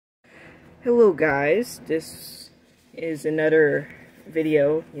Hello guys, this is another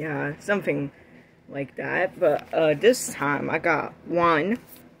video, yeah, something like that, but this time I got 1,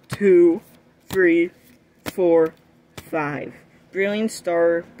 2, 3, 4, 5 Brilliant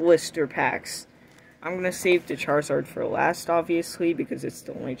Star blister packs. I'm gonna save the Charizard for last, obviously, because it's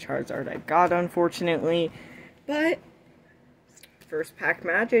the only Charizard I got, unfortunately, but first pack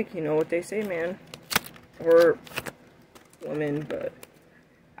magic, you know what they say, man, or women, but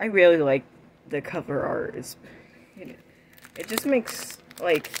I really like the cover art. It just makes,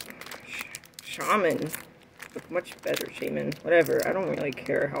 like, Shaman look much better. Shaman, whatever. I don't really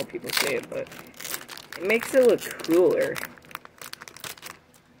care how people say it, but it makes it look cooler.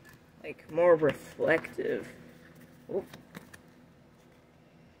 Like, more reflective.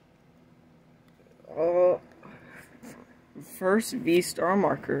 First V-Star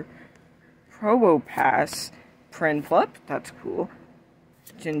marker. Probopass. Prinplup, that's cool.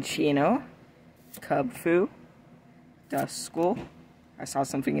 Genshin, Cubfu, Duskull. I saw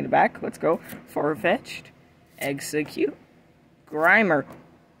something in the back. Let's go. Farfetch'd, Execute, Grimer.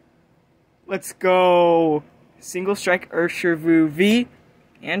 Let's go. Single Strike Urshifu V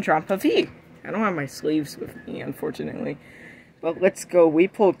and Drampa V. I don't have my sleeves with me, unfortunately. But let's go. We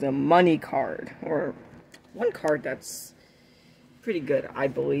pulled the money card, or one card that's pretty good, I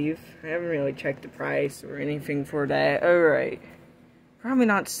believe. I haven't really checked the price or anything for that. Alright. Probably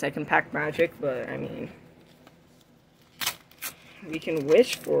not second pack magic, but I mean, we can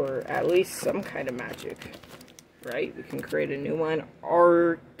wish for at least some kind of magic, right? We can create a new one.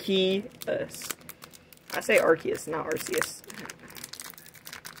 Arceus. I say Arceus, not Arceus.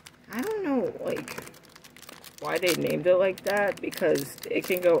 I don't know, like, why they named it like that, because it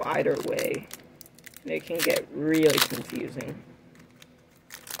can go either way. It can get really confusing.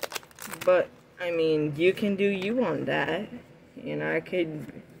 But, I mean, you can do you on that. And I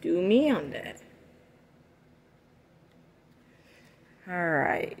could do me on that.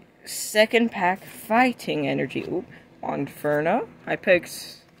 Alright. Second pack, Fighting Energy. Oop. Inferno. I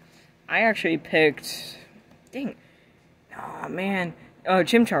actually picked... Dang. Aw, man. Oh,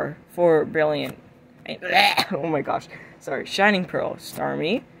 Chimchar for Brilliant. Oh my gosh. Sorry. Shining Pearl.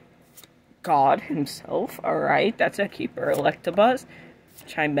 Starmie. God himself. Alright. That's a keeper. Electabuzz.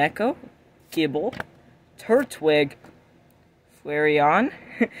 Chimecho. Gibble. Turtwig. Flareon.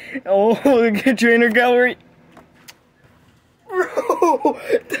 Oh, look at Trainer Gallery. Bro,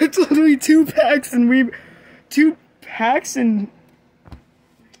 that's only 2 packs and 2 packs and...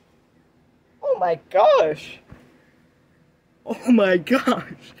 Oh my gosh. Oh my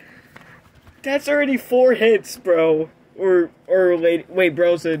gosh. That's already 4 hits, bro. Or wait,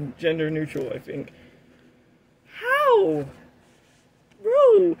 bro's a gender neutral, I think. How?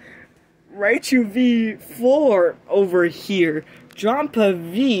 Bro. Raichu V floor over here. Drampa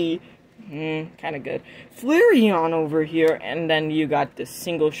V, kind of good. Flareon over here, and then you got the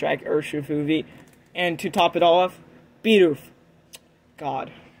single strike Urshifu V. And to top it all off, Bidoof.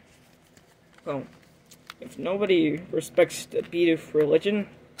 God. Well, if nobody respects the Bidoof religion,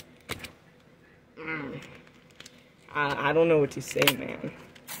 I don't know what to say, man.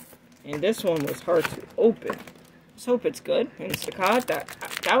 And this one was hard to open. Let's hope it's good. Instacart,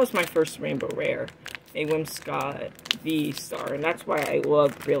 that was my first rainbow rare. A Whimsicott V-Star, and that's why I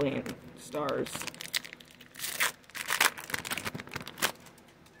love Brilliant Stars.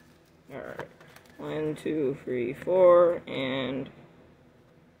 Alright. 1, 2, 3, 4, and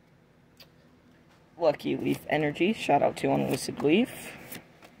Lucky Leaf Energy. Shout out to Unlisted Leaf.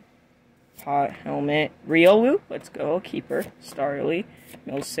 Pot Helmet. Riolu. Let's go. Keeper. Starly.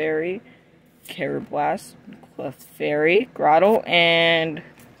 Milcery. Carablast. Clefairy, Grotto, and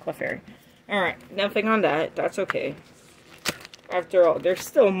Clefairy. Alright, nothing on that. That's okay. After all, there's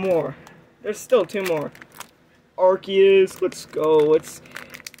still more. There's still 2 more. Arceus, let's go. Let's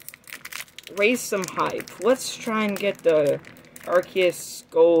raise some hype. Let's try and get the Arceus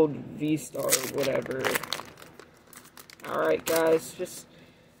Gold V-Star or whatever. Alright, guys.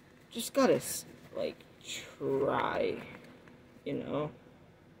 Just gotta, like, try. You know?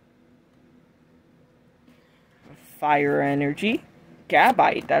 Fire Energy,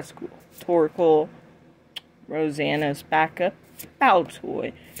 Gabite, that's cool. Torkoal, Rosanna's backup,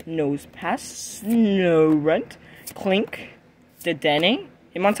 Baltoy, Nosepass, Snorunt, Clink, Dedenne,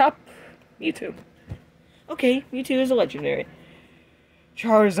 him on top, Mewtwo. Okay, Mewtwo is a legendary.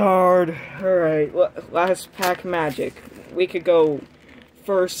 Charizard, alright, last pack magic. We could go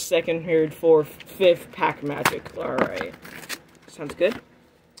first, second, third, fourth, fifth pack magic. Alright, sounds good.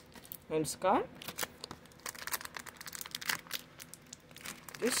 I'm Scott.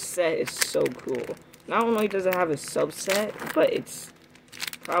 This set is so cool. Not only does it have a subset, but it's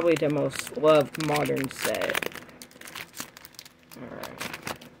Probably the most loved modern set. Alright.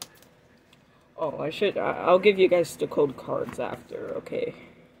 Oh, I'll give you guys the code cards after, okay?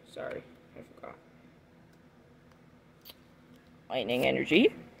 Sorry, I forgot. Lightning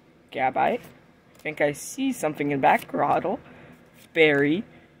Energy, Gabite. I think I see something in the back. Grottle, Berry,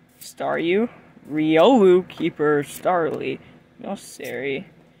 Staryu, Riolu, Keeper, Starly, Milcery,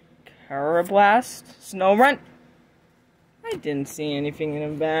 Carablast, Snorunt. I didn't see anything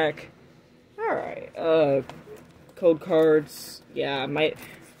in the back. Alright, code cards. Yeah,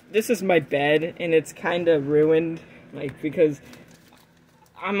 this is my bed, and it's kind of ruined, like, because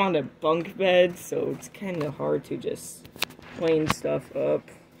I'm on a bunk bed, so it's kind of hard to just clean stuff up.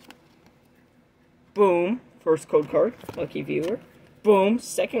 Boom, first code card, lucky viewer. Boom,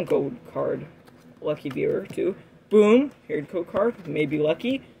 second code card, lucky viewer, too. Boom, third code card, maybe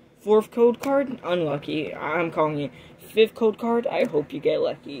lucky. Fourth code card, unlucky. I'm calling it. Fifth code card, I hope you get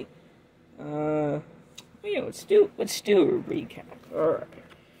lucky. Yeah, let's do a recap. Alright.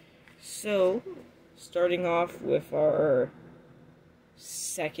 So, starting off with our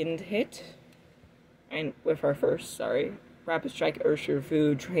second hit, and with our first, sorry, Rapid Strike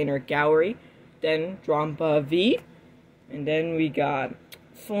Urshifu Trainer Gallery, then Drampa V, and then we got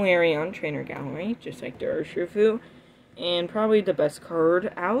Flareon Trainer Gallery, just like the Urshifu, and probably the best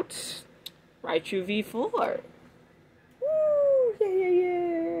card out, Raichu V Full Art. Woo!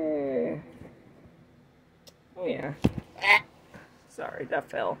 Yeah! Oh yeah. Sorry, that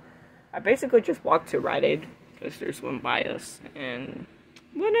fell. I basically just walked to Rite Aid because there's one by us, and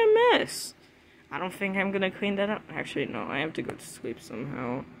what a mess. I don't think I'm gonna clean that up. Actually, no, I have to go to sleep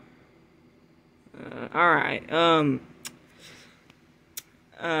somehow. Alright, I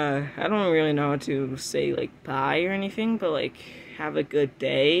don't really know how to say, like, bye or anything, but, like, have a good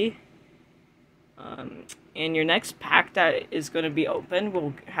day. And your next pack that is gonna be open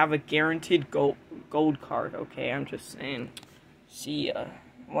will have a guaranteed gold card, okay? I'm just saying. See ya.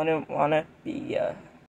 Wanna be,